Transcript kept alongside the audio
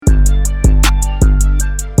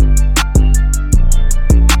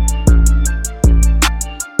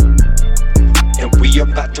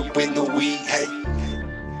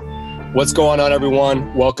What's going on,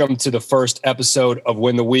 everyone? Welcome to the first episode of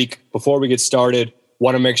Win the Week. Before we get started,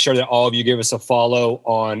 want to make sure that all of you give us a follow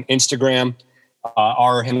on Instagram.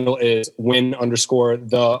 Our handle is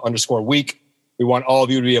win_the_week. We want all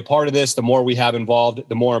of you to be a part of this. The more we have involved,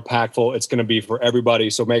 the more impactful it's going to be for everybody.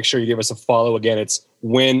 So make sure you give us a follow. Again, it's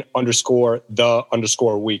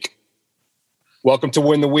win_the_week. Welcome to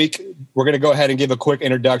Win the Week. We're going to go ahead and give a quick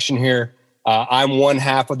introduction here. I'm one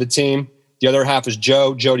half of the team. The other half is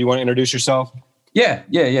Joe. Joe, do you want to introduce yourself? Yeah,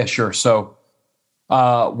 sure. So,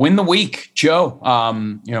 Win the Week, Joe.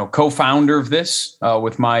 Co-founder of this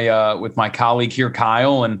with my colleague here,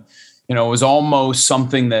 Kyle, and it was almost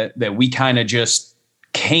something that we kind of just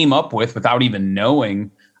came up with without even knowing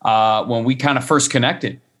when we kind of first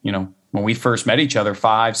connected. When we first met each other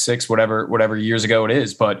 5, 6, whatever years ago it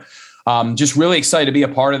is. But just really excited to be a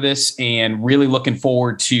part of this, and really looking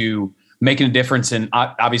forward to making a difference in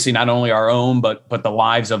obviously not only our own, but the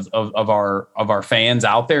lives of our fans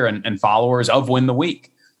out there and followers of Win the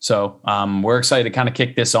Week. So we're excited to kind of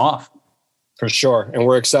kick this off. For sure. And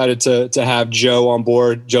we're excited to have Joe on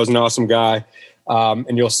board. Joe's an awesome guy.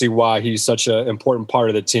 And you'll see why he's such an important part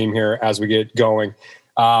of the team here as we get going.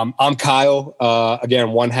 I'm Kyle,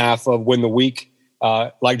 again, one half of Win the Week.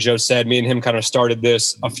 Like Joe said, me and him kind of started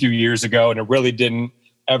this a few years ago, and it really didn't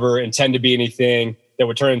ever intend to be anything that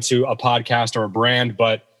would turn into a podcast or a brand.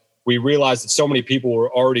 But we realized that so many people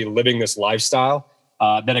were already living this lifestyle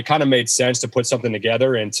that it kind of made sense to put something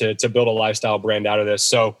together and to build a lifestyle brand out of this.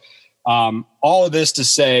 So all of this to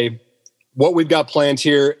say, what we've got planned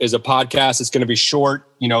here is a podcast. It's going to be short,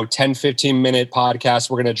 10, 15 minute podcast.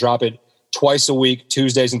 We're going to drop it twice a week,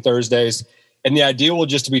 Tuesdays and Thursdays. And the idea will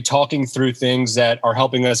just to be talking through things that are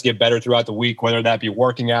helping us get better throughout the week, whether that be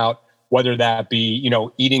working out, whether that be,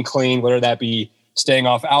 eating clean, whether that be staying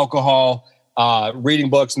off alcohol, reading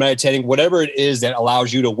books, meditating, whatever it is that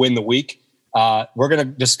allows you to win the week. We're going to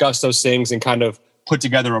discuss those things and kind of put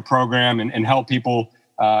together a program and help people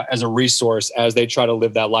as a resource as they try to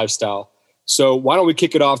live that lifestyle. So why don't we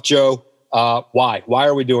kick it off, Joe? Why? Why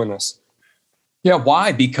are we doing this? Yeah,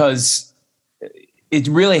 why? Because it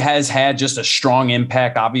really has had just a strong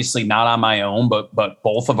impact, obviously not on my own, but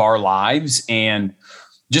both of our lives. And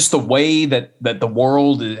just the way that the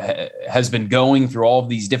world has been going through all of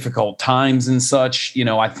these difficult times and such,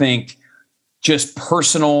 I think just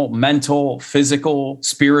personal, mental, physical,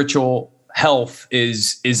 spiritual health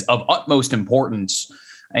is of utmost importance.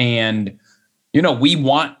 And, we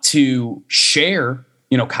want to share,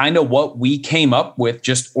 kind of what we came up with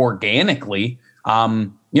just organically,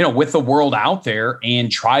 with the world out there, and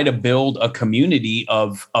try to build a community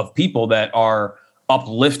of people that are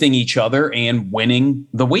uplifting each other and winning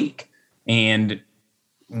the week. And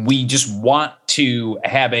we just want to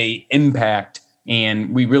have a impact,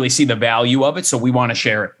 and we really see the value of it. So we want to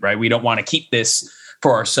share it, right? We don't want to keep this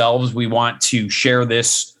for ourselves. We want to share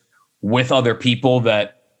this with other people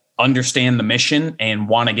that understand the mission and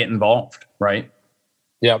want to get involved, right?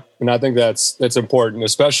 Yep. And I think that's important,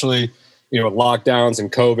 especially, lockdowns and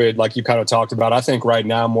COVID, like you kind of talked about. I think right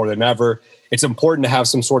now more than ever, it's important to have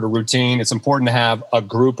some sort of routine. It's important to have a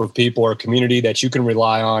group of people or a community that you can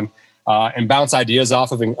rely on and bounce ideas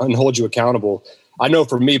off of and hold you accountable. I know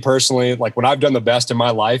for me personally, like when I've done the best in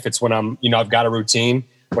my life, it's when I'm, I've got a routine,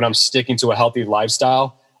 when I'm sticking to a healthy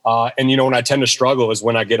lifestyle. And when I tend to struggle is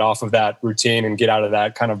when I get off of that routine and get out of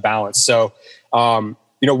that kind of balance. So,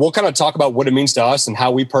 we'll kind of talk about what it means to us and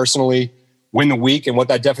how we personally win the week and what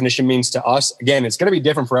that definition means to us. Again, it's going to be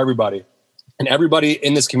different for everybody. And everybody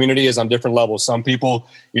in this community is on different levels. Some people,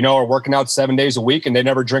 are working out 7 days a week and they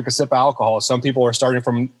never drink a sip of alcohol. Some people are starting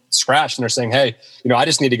from scratch and they're saying, hey, I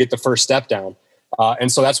just need to get the first step down.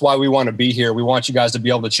 And so that's why we want to be here. We want you guys to be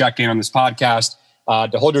able to check in on this podcast,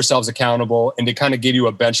 to hold yourselves accountable and to kind of give you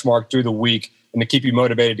a benchmark through the week and to keep you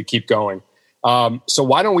motivated to keep going. So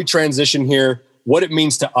why don't we transition here? What it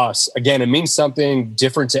means to us. Again, it means something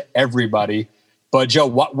different to everybody. But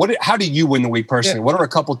Joe, how do you win the week personally? Yeah. What are a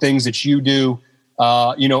couple things that you do,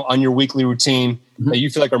 on your weekly routine that you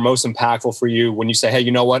feel like are most impactful for you when you say, hey, you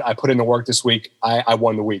know what? I put in the work this week. I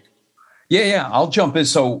won the week. Yeah. I'll jump in.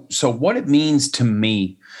 So what it means to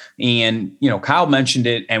me, and, Kyle mentioned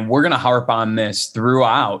it, and we're going to harp on this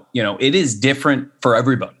throughout, it is different for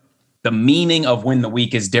everybody. The meaning of win the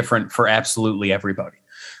week is different for absolutely everybody.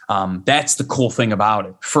 That's the cool thing about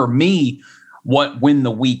it. For me, what win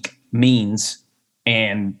the week means,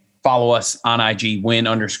 and follow us on IG,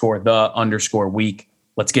 win_the_week.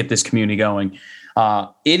 Let's get this community going.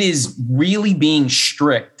 It is really being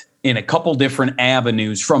strict in a couple different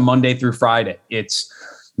avenues from Monday through Friday. It's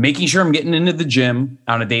making sure I'm getting into the gym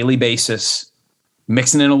on a daily basis,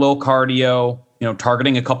 mixing in a little cardio,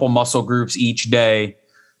 targeting a couple muscle groups each day.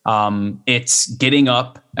 It's getting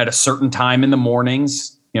up at a certain time in the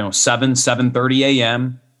mornings, 7:30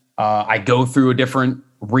 a.m. I go through a different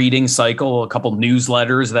reading cycle, a couple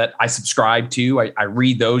newsletters that I subscribe to. I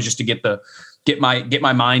read those just to get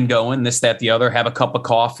my mind going, this, that, the other, have a cup of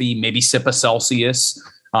coffee, maybe sip a Celsius,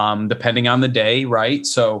 depending on the day. Right.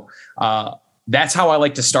 So, that's how I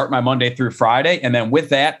like to start my Monday through Friday. And then with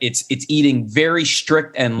that, it's eating very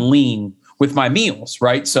strict and lean with my meals.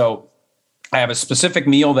 Right. So I have a specific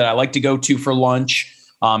meal that I like to go to for lunch.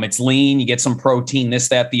 It's lean, you get some protein, this,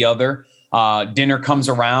 that, the other. Dinner comes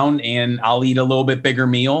around and I'll eat a little bit bigger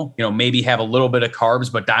meal, maybe have a little bit of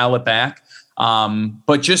carbs, but dial it back.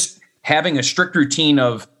 But just having a strict routine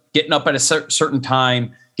of getting up at a certain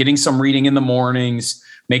time, getting some reading in the mornings,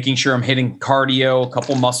 making sure I'm hitting cardio, a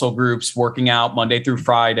couple muscle groups, working out Monday through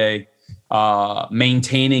Friday,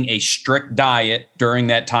 maintaining a strict diet during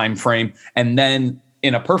that time frame. And then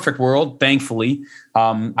in a perfect world, thankfully,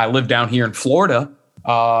 I live down here in Florida,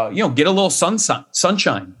 get a little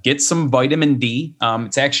sunshine, get some vitamin D.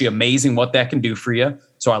 It's actually amazing what that can do for you.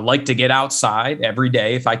 So I like to get outside every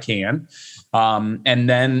day if I can. And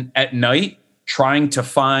then at night, trying to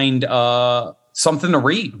find something to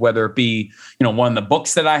read, whether it be, one of the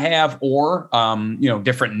books that I have or,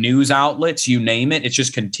 different news outlets, you name it. It's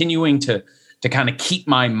just continuing to kind of keep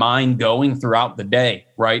my mind going throughout the day.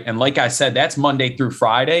 Right. And like I said, that's Monday through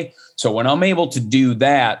Friday. So when I'm able to do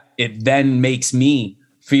that, it then makes me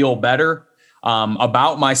feel better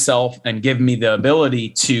about myself and give me the ability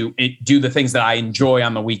to do the things that I enjoy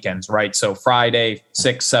on the weekends. Right. So Friday,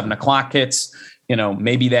 6, 7 o'clock hits,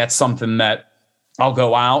 maybe that's something that I'll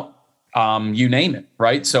go out. You name it,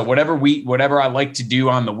 right? So whatever I like to do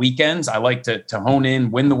on the weekends, I like to hone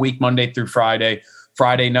in, win the week Monday through Friday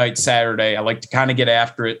night, Saturday. I like to kind of get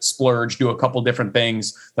after it, splurge, do a couple different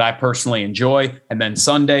things that I personally enjoy. And then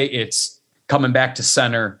Sunday, it's coming back to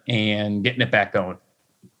center and getting it back going.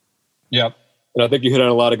 Yep. And I think you hit on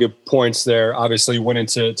a lot of good points there. Obviously, you went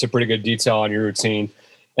into pretty good detail on your routine.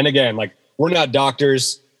 And again, we're not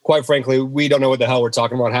doctors. Quite frankly, we don't know what the hell we're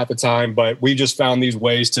talking about half the time, but we just found these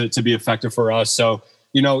ways to be effective for us. So,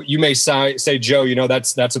 you may say, Joe,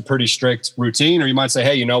 that's a pretty strict routine, or you might say,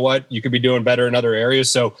 hey, you know what, you could be doing better in other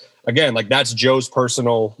areas. So again, that's Joe's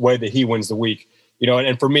personal way that he wins the week,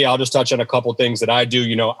 and for me, I'll just touch on a couple things that I do.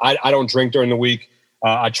 I don't drink during the week.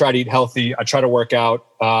 I try to eat healthy. I try to work out.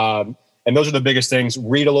 And those are the biggest things.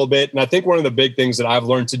 Read a little bit. And I think one of the big things that I've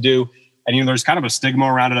learned to do, and there's kind of a stigma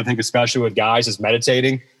around it, I think, especially with guys, is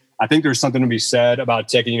meditating. I think there's something to be said about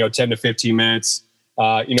taking, 10 to 15 minutes,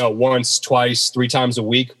 once, twice, 3 times a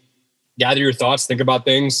week, gather your thoughts, think about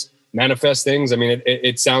things, manifest things. I mean,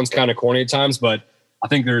 it sounds kind of corny at times, but I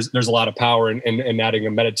think there's a lot of power in adding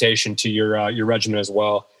a meditation to your regimen as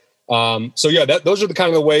well. Those are the kind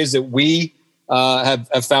of the ways that we have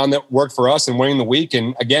found that work for us in winning the week.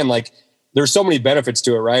 And again, there's so many benefits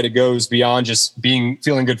to it, right? It goes beyond just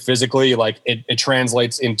feeling good physically. It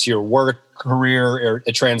translates into your work career, or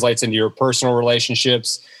it translates into your personal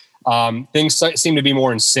relationships. Things seem to be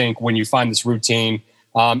more in sync when you find this routine.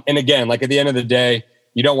 And again, at the end of the day,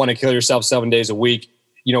 you don't want to kill yourself 7 days a week.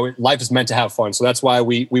 Life is meant to have fun. So that's why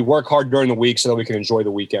we work hard during the week so that we can enjoy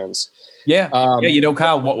the weekends. Yeah.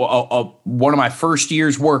 Kyle, one of my first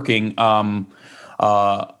years working,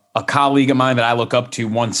 a colleague of mine that I look up to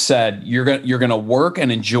once said, you're going to work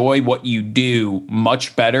and enjoy what you do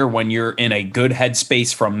much better when you're in a good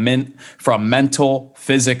headspace from mental,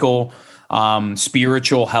 physical,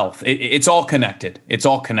 spiritual health. It's all connected. It's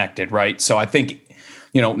all connected, right? So I think,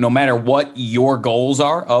 no matter what your goals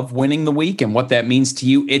are of winning the week and what that means to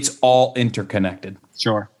you, it's all interconnected.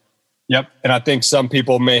 Sure. Yep. And I think some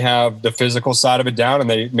people may have the physical side of it down and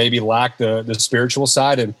they maybe lack the spiritual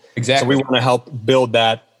side. And exactly. So we want to help build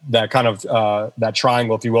that kind of that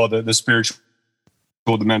triangle, if you will, the spiritual,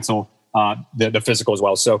 the mental, the physical as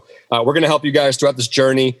well. So we're going to help you guys throughout this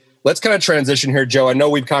journey. Let's kind of transition here, Joe. I know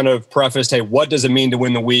we've kind of prefaced, hey, what does it mean to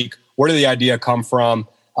win the week? Where did the idea come from?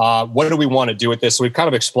 What do we want to do with this? So we've kind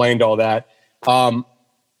of explained all that.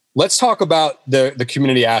 Let's talk about the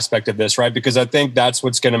community aspect of this, right? Because I think that's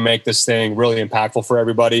what's going to make this thing really impactful for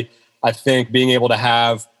everybody. I think being able to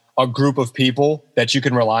have a group of people that you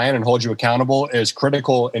can rely on and hold you accountable is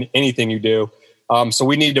critical in anything you do. So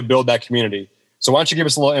we need to build that community. So why don't you give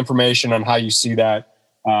us a little information on how you see that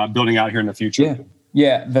building out here in the future?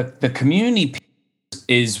 Yeah. The community piece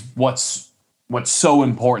is what's so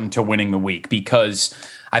important to winning the week, because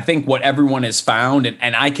I think what everyone has found,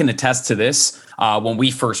 and I can attest to this, when we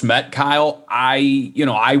first met, Kyle,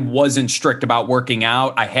 I wasn't strict about working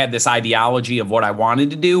out. I had this ideology of what I wanted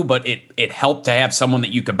to do, but it helped to have someone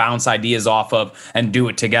that you could bounce ideas off of and do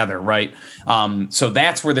it together, right? So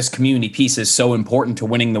that's where this community piece is so important to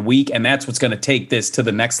winning the week, and that's what's going to take this to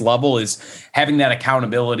the next level, is having that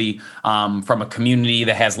accountability from a community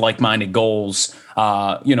that has like-minded goals.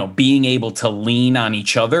 Being able to lean on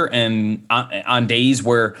each other, and on days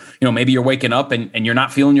where, maybe you're waking up and you're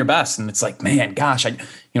not feeling your best, and it's like, man, gosh,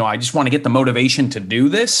 I just want to get the motivation to do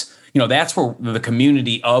this. That's where the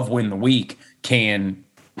community of Win the Week can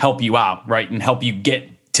help you out, right? And help you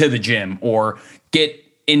get to the gym or get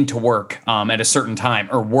into work at a certain time,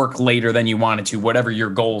 or work later than you wanted to, whatever your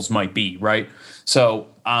goals might be, right? So,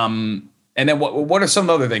 and then what are some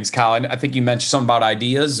other things, Kyle? I think you mentioned something about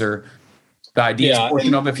ideas, or the ideas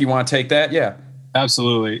portion of it, if you want to take that. Yeah,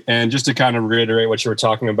 absolutely. And just to kind of reiterate what you were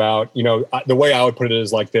talking about, the way I would put it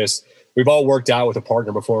is like this: we've all worked out with a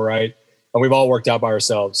partner before, right? And we've all worked out by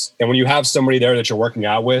ourselves. And when you have somebody there that you're working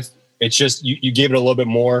out with, it's just, you give it a little bit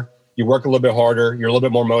more, you work a little bit harder, you're a little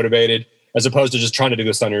bit more motivated, as opposed to just trying to do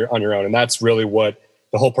this on your own. And that's really what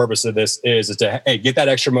the whole purpose of this is to, hey, get that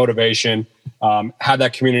extra motivation, have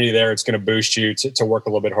that community there. It's going to boost you to work a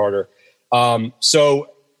little bit harder. So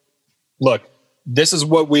look, this is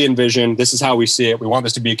what we envision. This is how we see it. We want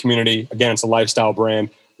this to be a community. Again, it's a lifestyle brand.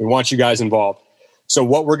 We want you guys involved. So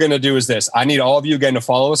what we're going to do is this. I need all of you again to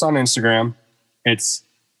follow us on Instagram. It's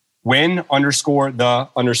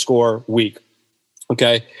win_the_week.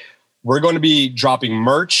 Okay. We're going to be dropping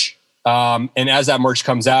merch. And as that merch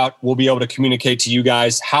comes out, we'll be able to communicate to you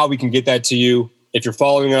guys how we can get that to you. If you're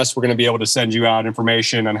following us, we're going to be able to send you out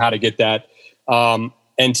information on how to get that. And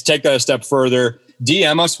to take that a step further,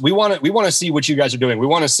 DM us. We want to see what you guys are doing. We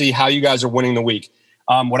want to see how you guys are winning the week.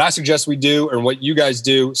 What I suggest we do, and what you guys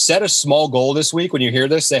do, set a small goal this week. When you hear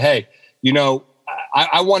this, say, hey,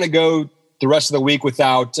 I want to go the rest of the week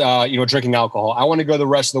without, drinking alcohol. I want to go the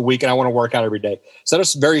rest of the week and I want to work out every day. Set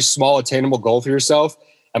a very small attainable goal for yourself.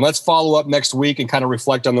 And let's follow up next week and kind of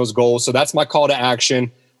reflect on those goals. So that's my call to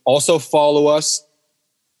action. Also follow us,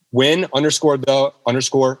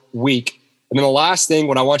 win_the_week. And then the last thing,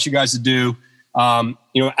 what I want you guys to do,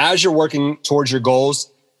 as you're working towards your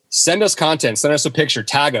goals, send us content, send us a picture,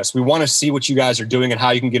 tag us. We want to see what you guys are doing and how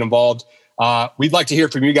you can get involved. We'd like to hear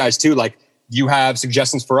from you guys too. Like, you have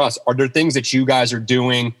suggestions for us. Are there things that you guys are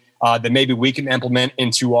doing that maybe we can implement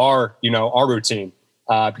into our routine?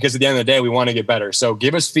 Because at the end of the day, we want to get better. So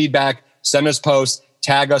give us feedback, send us posts,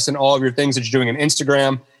 tag us in all of your things that you're doing on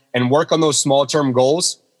Instagram, and work on those small term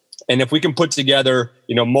goals. And if we can put together,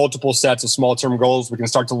 multiple sets of small term goals, we can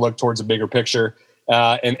start to look towards a bigger picture.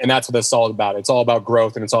 And that's what it's all about. It's all about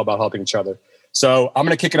growth, and it's all about helping each other. So I'm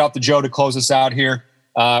going to kick it off to Joe to close us out here.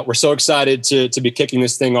 We're so excited to be kicking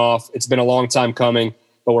this thing off. It's been a long time coming,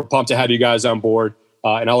 but we're pumped to have you guys on board.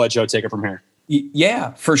 And I'll let Joe take it from here.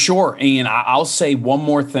 Yeah, for sure. And I'll say one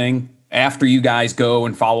more thing after you guys go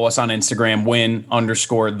and follow us on Instagram,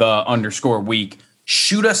 win_the_week.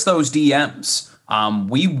 Shoot us those DMs.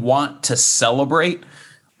 We want to celebrate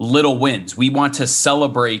little wins. We want to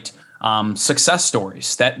celebrate success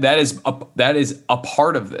stories. That is a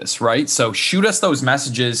part of this, right? So shoot us those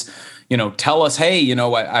messages. Tell us, hey,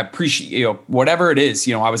 I appreciate, whatever it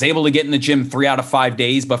is, I was able to get in the gym 3 out of 5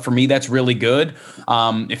 days, but for me, that's really good.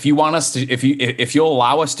 If you want us to, if you'll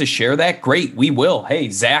allow us to share that, great, we will. Hey,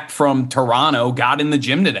 Zach from Toronto got in the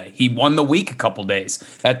gym today. He won the week a couple days.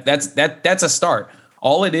 That's a start.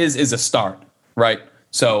 All it is a start, right?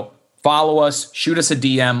 So follow us, shoot us a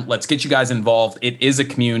DM. Let's get you guys involved. It is a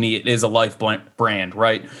community. It is a life brand,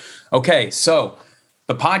 right? Okay, so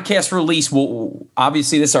the podcast release will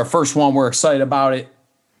obviously, this is our first one. We're excited about it.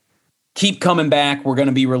 Keep coming back. We're going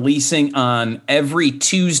to be releasing on every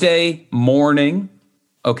Tuesday morning.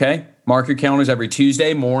 Okay. Mark your calendars, every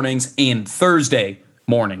Tuesday mornings and Thursday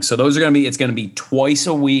mornings. So those are going to be, it's going to be twice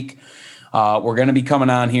a week. We're going to be coming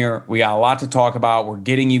on here. We got a lot to talk about. We're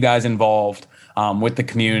getting you guys involved with the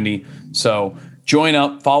community. So join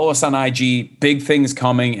up, follow us on IG, big things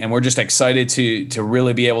coming, and we're just excited to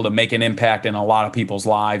really be able to make an impact in a lot of people's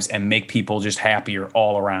lives and make people just happier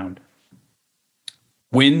all around.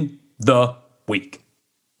 Win the week.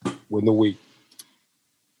 Win the week.